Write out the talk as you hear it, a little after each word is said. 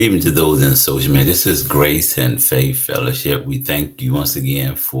Even to those in social media, this is Grace and Faith Fellowship. We thank you once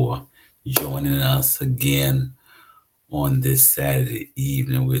again for joining us again on this Saturday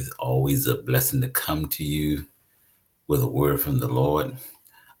evening. It's always a blessing to come to you with a word from the Lord.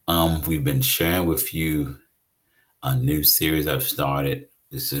 We've been sharing with you a new series I've started.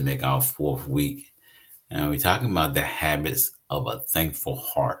 This is make our fourth week, and we're talking about the habits of a thankful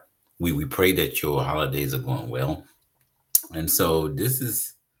heart. We pray that your holidays are going well, and so this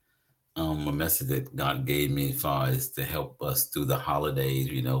is a message that God gave me as far as to help us through the holidays.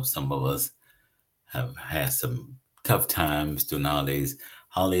 Some of us have had some tough times through holidays.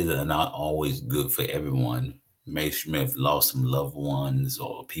 Holidays are not always good for everyone. You may have lost some loved ones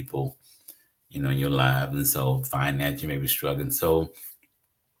or people, in your life. And so financially you may be struggling.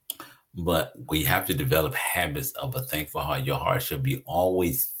 But we have to develop habits of a thankful heart. Your heart should be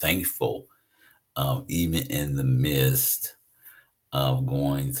always thankful, even in the midst of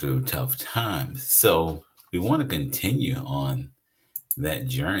going through tough times. So we want to continue on that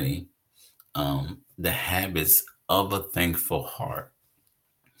journey, the habits of a thankful heart.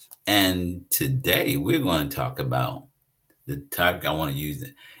 And today we're going to talk about the topic I want to use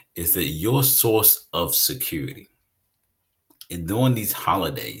is that your source of security. And during these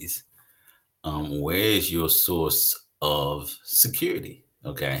holidays, where is your source of security?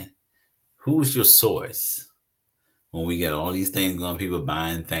 Okay. Who's your source? When we get all these things going, people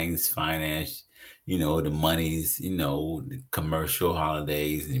buying things, finance, the monies, the commercial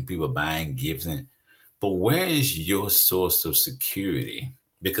holidays, and people buying gifts. But where is your source of security?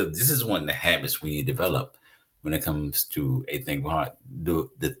 Because this is one of the habits we need to develop when it comes to a thing. One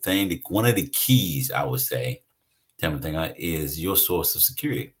of the keys, I would say, is your source of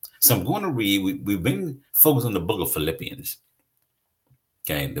security. So I'm going to read. We've been focused on the book of Philippians.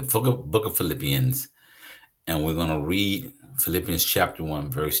 Okay, the book of Philippians. And we're going to read Philippians chapter 1,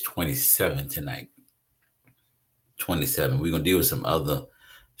 verse 27 tonight. 27. We're going to deal with some other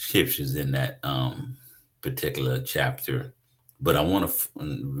scriptures in that particular chapter. But I want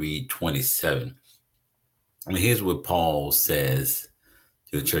to read 27. And here's what Paul says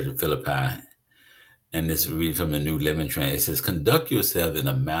to the church of Philippi. And this read from the New Living Translation. It says, conduct yourself in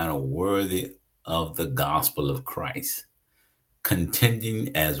a manner worthy of the gospel of Christ,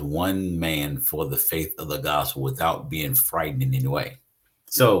 contending as one man for the faith of the gospel without being frightened in any way.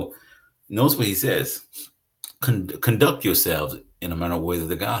 So notice what he says. Conduct yourselves in a manner worthy of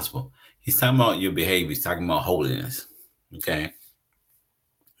the gospel. He's talking about your behavior. He's talking about holiness. Okay.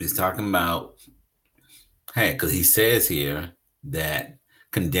 He's talking about, because he says here that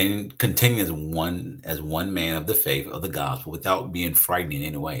continue as one man of the faith of the gospel without being frightened in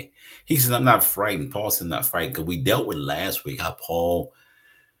any way. He says, I'm not frightened. Paul says, I'm not frightened, because we dealt with last week how Paul,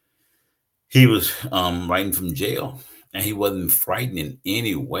 he was writing from jail, and he wasn't frightened in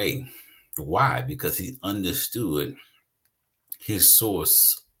any way. Why? Because he understood his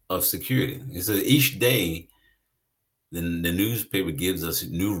source of security. He said each day, the newspaper gives us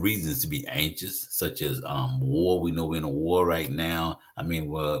new reasons to be anxious, such as war. We know we're in a war right now. I mean,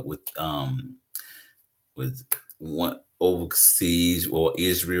 with one overseas, or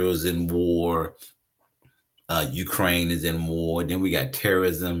Israel's in war, Ukraine is in war. Then we got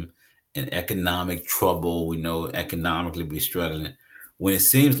terrorism and economic trouble. We know economically we're struggling. When it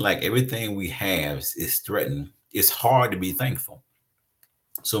seems like everything we have is threatened, it's hard to be thankful.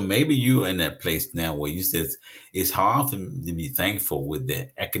 So maybe you're in that place now where you says it's hard to be thankful with the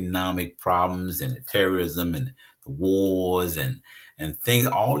economic problems and the terrorism and the wars and things.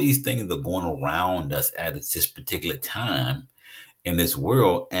 All these things are going around us at this particular time in this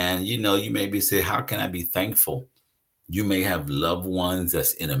world. And you may be saying, how can I be thankful? You may have loved ones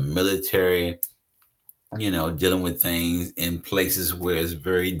that's in the military, dealing with things in places where it's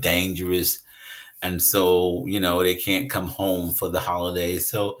very dangerous. And so, they can't come home for the holidays.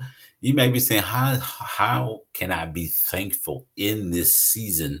 So you may be saying, how can I be thankful in this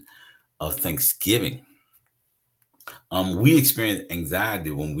season of Thanksgiving? We experience anxiety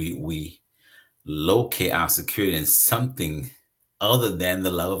when we locate our security in something other than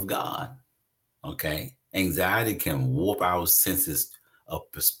the love of God. Okay. Anxiety can warp our senses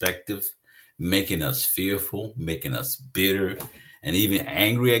of perspective, making us fearful, making us bitter, and even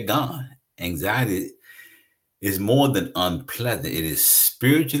angry at God. Anxiety is more than unpleasant. It is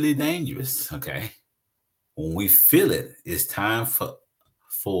spiritually dangerous. Okay. When we feel it, it's time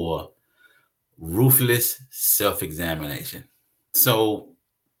for ruthless self-examination. So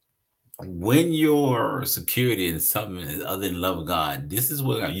when your security in something is other than love of God, this is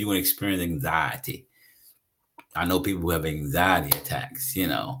where you're going to experience anxiety. I know people who have anxiety attacks,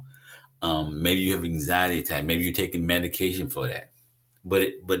 maybe you have anxiety attack. Maybe you're taking medication for that.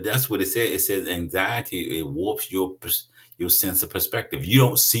 But that's what it says. It says anxiety, it warps your sense of perspective. You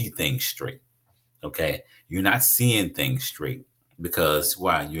don't see things straight. Okay, you're not seeing things straight because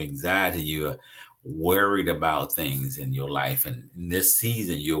why? Your anxiety, you're worried about things in your life, and in this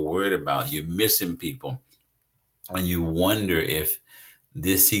season, you're worried about you're missing people, and you wonder if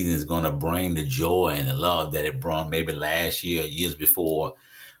this season is going to bring the joy and the love that it brought maybe last year, years before.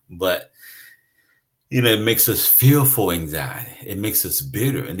 But it makes us feel for anxiety. It makes us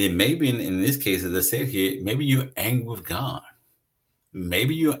bitter. And then maybe in this case, as I said here, maybe you're angry with God.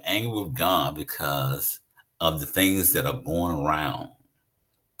 Maybe you're angry with God because of the things that are going around.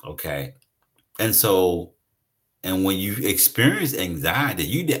 Okay. And so, and when you experience anxiety,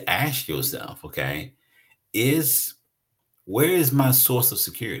 you need to ask yourself, okay, is where is my source of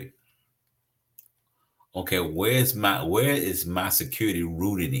security? Okay, where is my security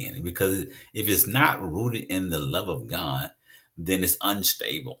rooted in? Because if it's not rooted in the love of God, then it's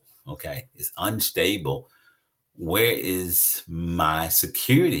unstable. Okay, it's unstable. Where is my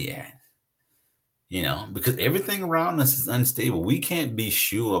security at? Because everything around us is unstable. We can't be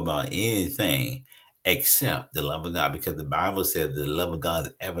sure about anything except the love of God, because the Bible says the love of God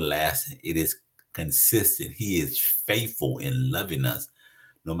is everlasting. It is consistent. He is faithful in loving us,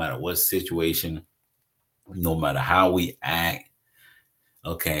 no matter what situation, no matter how we act.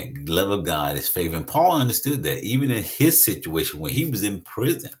 Okay, the love of God is faithful. And Paul understood that even in his situation when he was in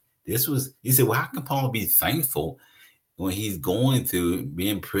prison. He said, well, how can Paul be thankful when he's going through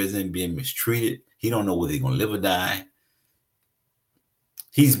being in prison, being mistreated? He don't know whether he's going to live or die.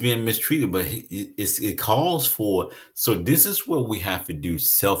 He's being mistreated, but it calls for, so this is where we have to do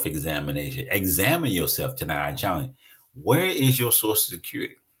self-examination. Examine yourself tonight, I challenge. Where is your source of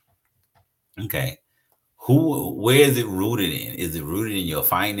security? Okay. Where is it rooted in? Is it rooted in your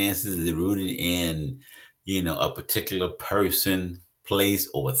finances? Is it rooted in, a particular person, place,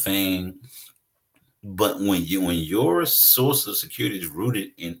 or thing? But when your source of security is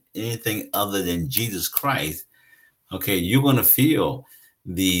rooted in anything other than Jesus Christ, okay, you're going to feel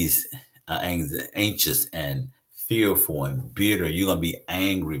these anxious and fearful and bitter. You're going to be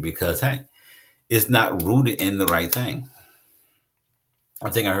angry because, hey, it's not rooted in the right thing. I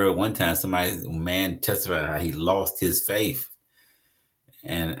think I heard one time man testified how he lost his faith.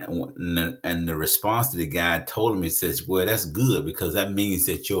 And the response to the guy told him, he says, well, that's good, because that means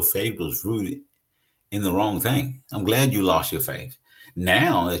that your faith was rooted in the wrong thing. I'm glad you lost your faith.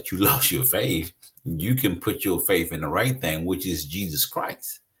 Now that you lost your faith, you can put your faith in the right thing, which is Jesus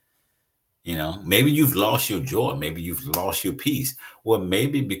Christ. Maybe you've lost your joy. Maybe you've lost your peace. Well,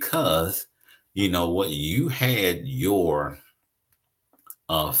 maybe because, you had your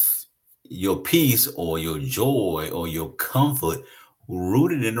peace or your joy or your comfort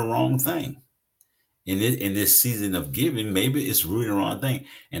rooted in the wrong thing. In this season of giving, maybe it's rooted in the wrong thing.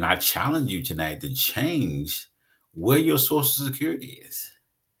 And I challenge you tonight to change where your source of security is.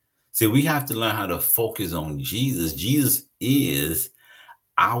 See, we have to learn how to focus on Jesus. Jesus is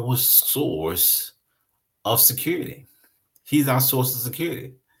our source of security. He's our source of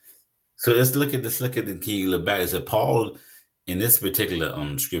security. So let's look at the key. Look back. So Paul, in this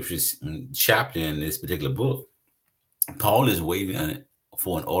particular scriptures chapter in this particular book, Paul is waiting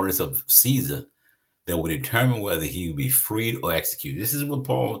for an orders of Caesar that will determine whether he will be freed or executed. This is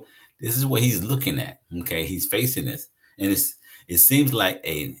what he's looking at. Okay, he's facing this, and it seems like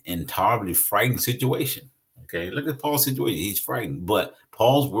an entirely frightening situation. Okay, look at Paul's situation. He's frightened, but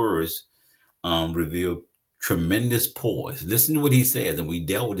Paul's words reveal tremendous poise. Listen to what he says, and we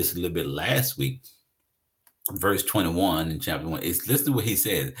dealt with this a little bit last week. Verse 21 in chapter 1. Listen to what he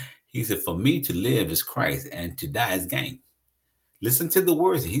says. He said, for me to live is Christ, and to die is gain. Listen to the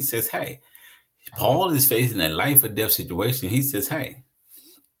words. He says, hey, Paul is facing a life or death situation. He says, hey,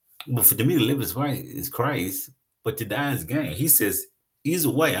 well, for me to live is Christ, but to die is gain. He says, either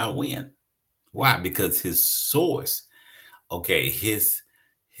way, I win. Why? Because his source,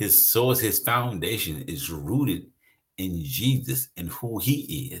 his source, his foundation is rooted in Jesus and who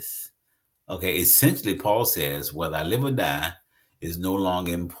he is. Okay, essentially, Paul says, whether I live or die is no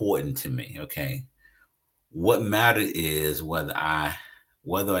longer important to me. Okay, what matters is whether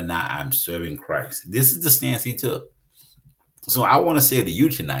or not I'm serving Christ. This is the stance he took. So I want to say to you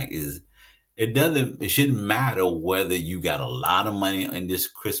tonight is it shouldn't matter whether you got a lot of money in this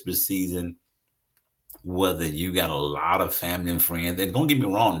Christmas season, whether you got a lot of family and friends. And don't get me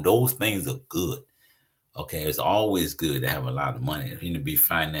wrong, those things are good. Okay, it's always good to have a lot of money, to be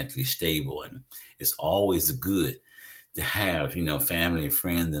financially stable. And it's always good to have, family and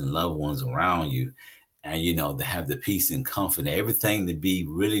friends and loved ones around you. And, to have the peace and comfort and everything to be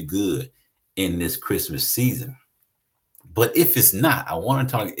really good in this Christmas season. But if it's not, I want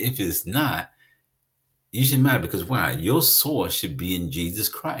to talk, if it's not, you should matter because why? Your source should be in Jesus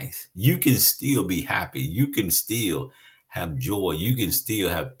Christ. You can still be happy. You can still have joy. You can still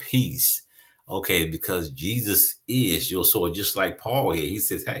have peace. Okay, because Jesus is your source. Just like Paul here, he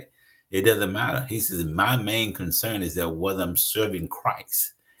says, hey, it doesn't matter. He says, my main concern is that whether I'm serving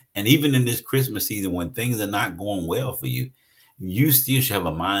Christ. And even in this Christmas season, when things are not going well for you, you still should have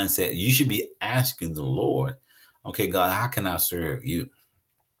a mindset. You should be asking the Lord, okay, God, how can I serve you?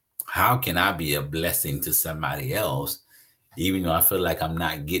 How can I be a blessing to somebody else, even though I feel like I'm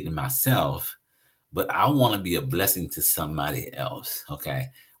not getting myself? But I want to be a blessing to somebody else. Okay.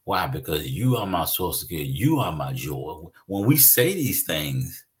 Why? Because you are my source of good. You are my joy. When we say these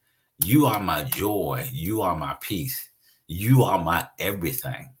things, you are my joy. You are my peace. You are my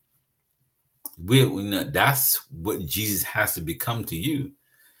everything. That's what Jesus has to become to you.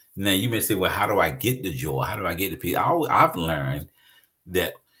 Now, you may say, well, how do I get the joy? How do I get the peace? I've learned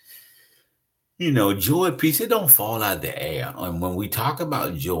that joy and peace, it don't fall out of the air. And when we talk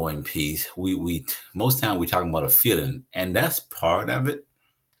about joy and peace, we most time we talking about a feeling, and that's part of it.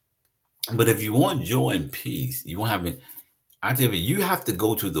 But if you want joy and peace, you won't have it. I tell you have to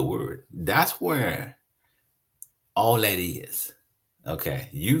go to the word. That's where all that is. Okay.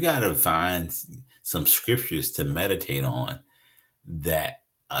 You gotta find some scriptures to meditate on that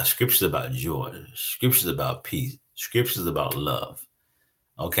scriptures about joy, scriptures about peace, scriptures about love.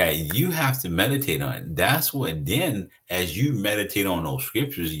 Okay, you have to meditate on it. That's what then, as you meditate on those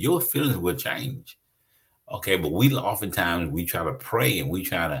scriptures, your feelings will change. Okay, but we oftentimes we try to pray and we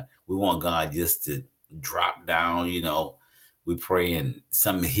want God just to drop down, we pray and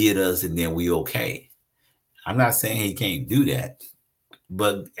something hit us and then we okay. I'm not saying he can't do that,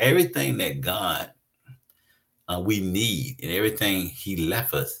 but everything that God we need and everything he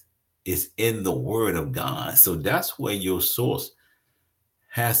left us is in the word of God. So that's where your source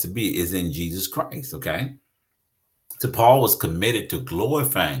has to be, is in Jesus Christ. Okay. So Paul was committed to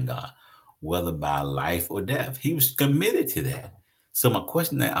glorifying God, whether by life or death. He was committed to that. So my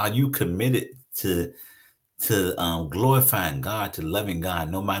question is, are you committed to glorifying God, to loving God,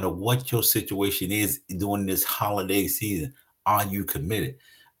 no matter what your situation is during this holiday season? Are you committed?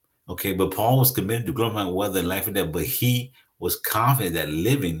 Okay, but Paul was committed to glorifying whether in life or death, but he was confident that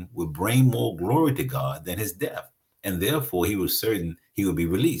living would bring more glory to God than his death. And therefore, he was certain he would be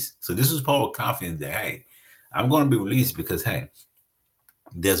released. So this was Paul's confidence that, hey, I'm going to be released because, hey,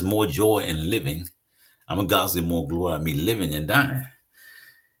 there's more joy in living. I'm a God see more glory in me living than dying.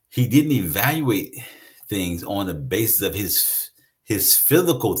 He didn't evaluate things on the basis of his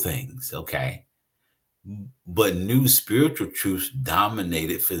physical things, okay? But new spiritual truths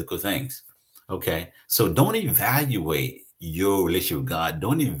dominated physical things. Okay. So don't evaluate your relationship with God.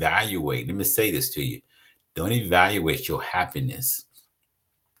 Don't evaluate. Let me say this to you. Don't evaluate your happiness,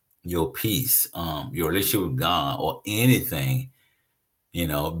 your peace, your relationship with God or anything,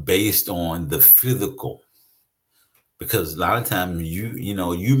 based on the physical. Because a lot of times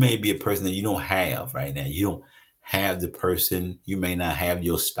you may be a person that you don't have right now. You don't have the person. You may not have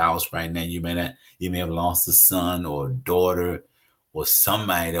your spouse right now. You may have lost a son or a daughter or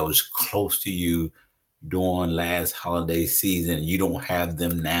somebody that was close to you during last holiday season. You don't have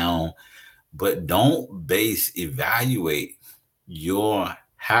them now. But don't evaluate your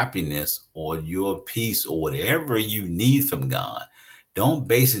happiness or your peace or whatever you need from God. Don't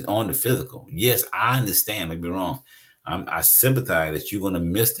base it on the physical. Yes, I understand. Don't be wrong. I sympathize that you're going to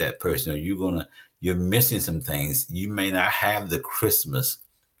miss that person, or you're missing some things. You may not have the Christmas,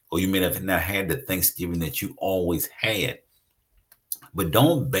 or you may have not had the Thanksgiving that you always had. But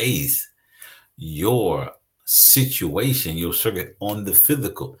don't base your situation, your circuit on the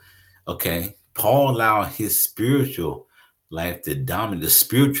physical. Okay. Paul allowed his spiritual life to dominate, the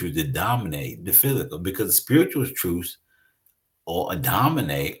spiritual to dominate the physical, because the spiritual truths or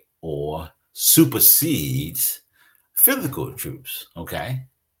dominate or supersedes physical truths. Okay.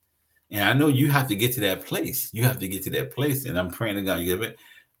 And I know you have to get to that place. You have to get to that place. And I'm praying to God you get it.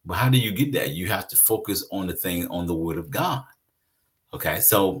 But how do you get that? You have to focus on the thing, on the word of God. Okay.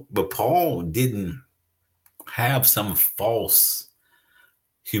 So, but Paul didn't have some false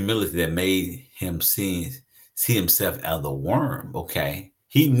humility that made him see himself as a worm. Okay.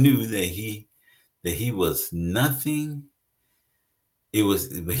 He knew that he was nothing. He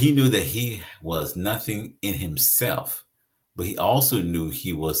knew that he was nothing in himself, but he also knew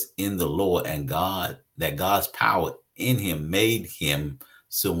he was in the Lord, and that God's power in him made him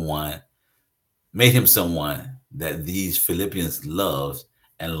someone that these Philippians loved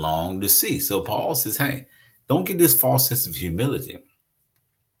and longed to see. So Paul says, hey, don't get this false sense of humility.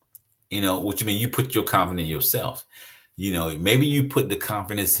 What you mean? You put your confidence in yourself. Maybe you put the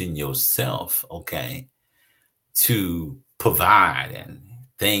confidence in yourself, okay, to provide and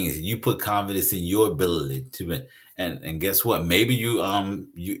things. You put confidence in your ability to, and guess what? Maybe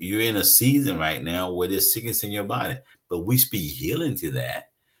you're in a season right now where there's sickness in your body, but we speak healing to that.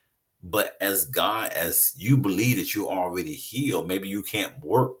 But as you believe that you're already healed, maybe you can't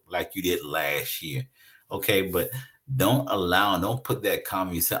work like you did last year. Okay, but don't put that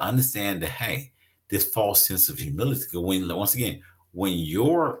confidence. Understand that, hey, this false sense of humility. Once again, when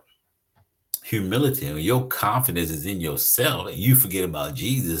your humility and your confidence is in yourself and you forget about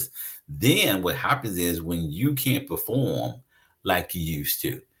Jesus, then what happens is when you can't perform like you used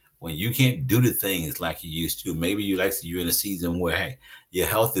to, when you can't do the things like you used to, maybe you're in a season where, hey, your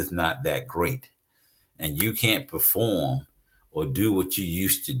health is not that great and you can't perform or do what you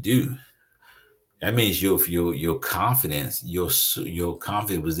used to do. That means your confidence, your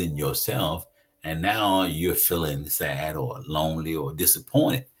confidence was in yourself, and now you're feeling sad or lonely or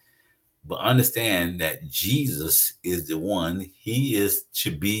disappointed. But understand that Jesus is the one, he is to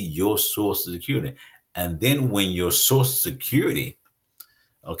be your source of security. And then when your source of security,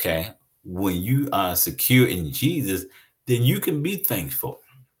 okay, when you are secure in Jesus, then you can be thankful.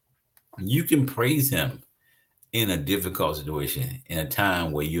 You can praise him in a difficult situation, in a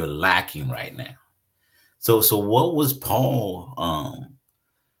time where you're lacking right now. So what was Paul's,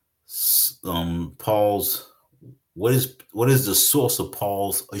 what is the source of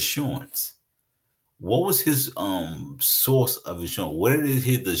Paul's assurance? What was his source of assurance? Where did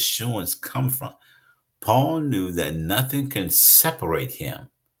his assurance come from? Paul knew that nothing can separate him,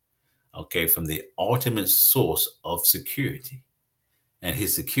 okay, from the ultimate source of security. And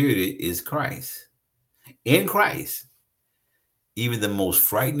his security is Christ. In Christ, even the most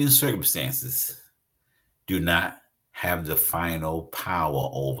frightening circumstances do not have the final power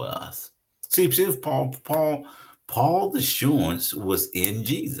over us. See, Paul's assurance was in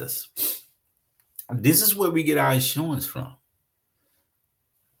Jesus. This is where we get our assurance from.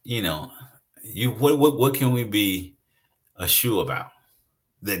 You know, what can we be assured about?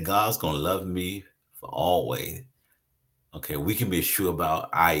 That God's gonna love me for always. Okay, we can be assured about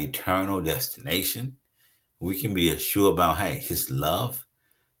our eternal destination. We can be assured about, hey, his love,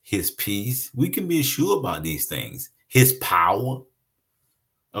 his peace. We can be assured about these things. His power.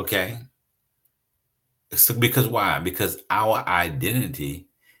 Okay. So because why? Because our identity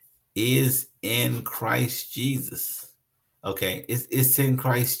is in Christ Jesus. Okay, it's in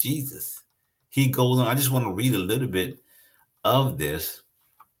Christ Jesus. He goes on. I just want to read a little bit of this.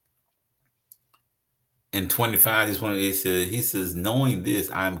 In 25, this one he says, knowing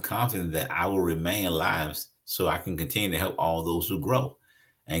this, I'm confident that I will remain alive so I can continue to help all those who grow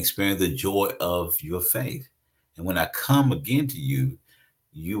and experience the joy of your faith. And when I come again to you,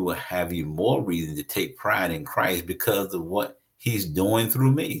 you will have even more reason to take pride in Christ because of what he's doing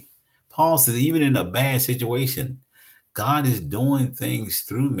through me. Paul says, even in a bad situation, God is doing things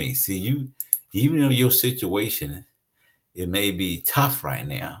through me. See, even though your situation, it may be tough right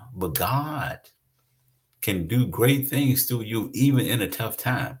now, but God can do great things through you, even in a tough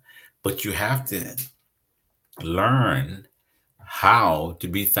time. But you have to learn how to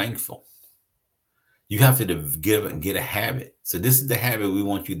be thankful. You have to get a habit. So this is the habit we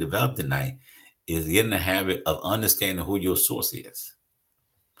want you to develop tonight, is getting the habit of understanding who your source is.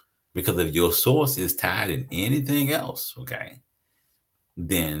 Because if your source is tied in anything else, okay,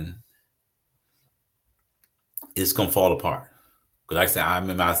 then it's gonna fall apart. Because like I said, I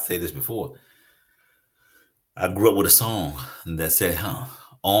remember I said this before. I grew up with a song that said,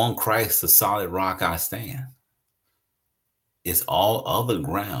 on Christ, the solid rock I stand. It's all other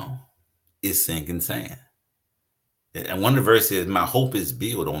ground is sinking sand. And one of the verses is, my hope is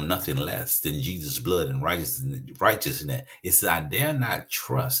built on nothing less than Jesus' blood and righteousness. It says, I dare not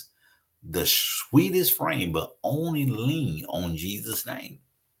trust the sweetest frame, but only lean on Jesus' name.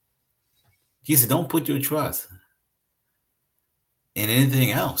 He said, don't put your trust in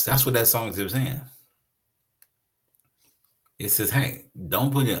anything else. That's what that song is saying. It says, hey,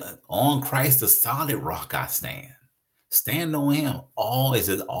 don't put it on Christ, the solid rock I stand. Stand on him. It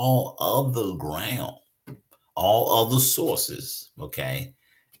says all other ground, all other sources, okay,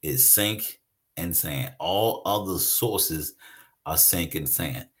 is sink and sand. All other sources are sink and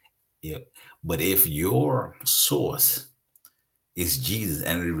sand. Yeah. But if your source is Jesus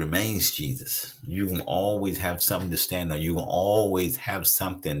and it remains Jesus, you can always have something to stand on. You can always have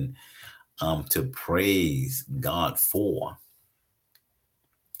something to praise God for.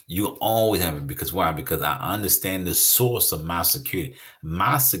 You always have it. Because why? Because I understand the source of my security.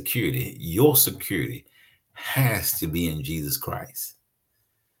 My security, your security, has to be in Jesus Christ.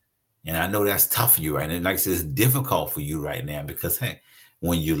 And I know that's tough for you right now. Like I said, it's difficult for you right now because, hey,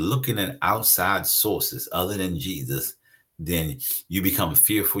 when you're looking at outside sources other than Jesus, then you become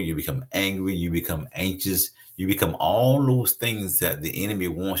fearful, you become angry, you become anxious, you become all those things that the enemy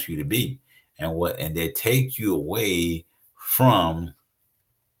wants you to be. And they take you away from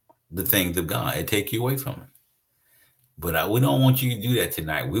the things of God. They take you away from it. But we don't want you to do that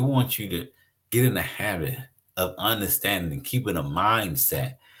tonight. We want you to get in the habit of understanding and keeping a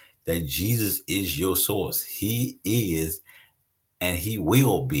mindset that Jesus is your source. He is and he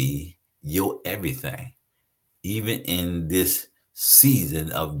will be your everything, even in this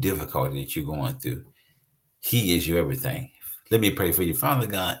season of difficulty that you're going through. He is your everything. Let me pray for you. Father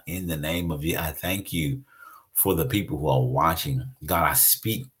God, in the name of you, I thank you for the people who are watching. God, I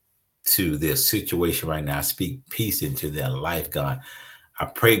speak to their situation right now. I speak peace into their life, God. I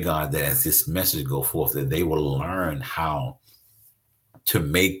pray, God, that as this message go forth, that they will learn how to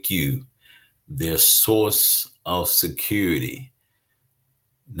make you their source of security,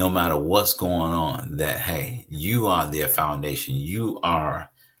 no matter what's going on, that, hey, you are their foundation. You are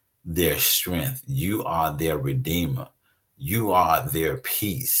their strength. You are their redeemer. You are their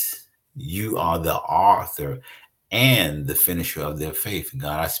peace. You are the author and the finisher of their faith.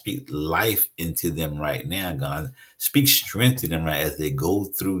 God, I speak life into them right now, God. Speak strength to them right as they go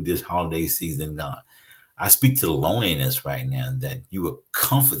through this holiday season, God. I speak to loneliness right now, that you will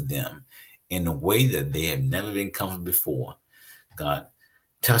comfort them in a way that they have never been comforted before. God,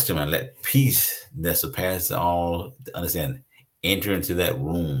 touch them and let peace that surpasses all understanding enter into that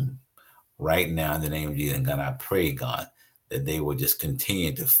room right now in the name of Jesus. And God, I pray, God, that they will just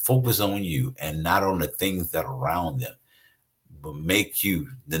continue to focus on you and not on the things that are around them, but make you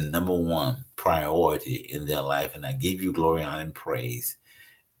the number one priority in their life. And I give you glory, honor, and praise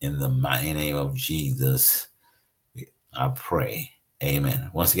in the mighty name of Jesus. I pray. Amen.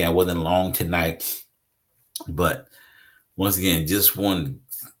 Once again, I wasn't long tonight, but once again, just want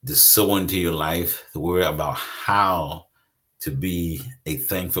to sow into your life the word about how to be a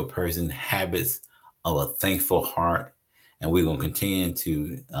thankful person, habits of a thankful heart. And we're going to continue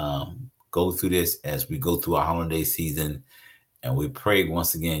to go through this as we go through our holiday season. And we pray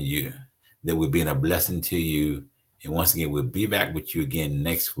once again that we're being a blessing to you. And once again, we'll be back with you again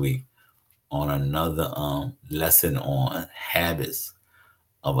next week on another lesson on habits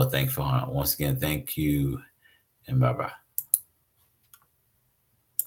of a thankful heart. Once again, thank you and bye-bye.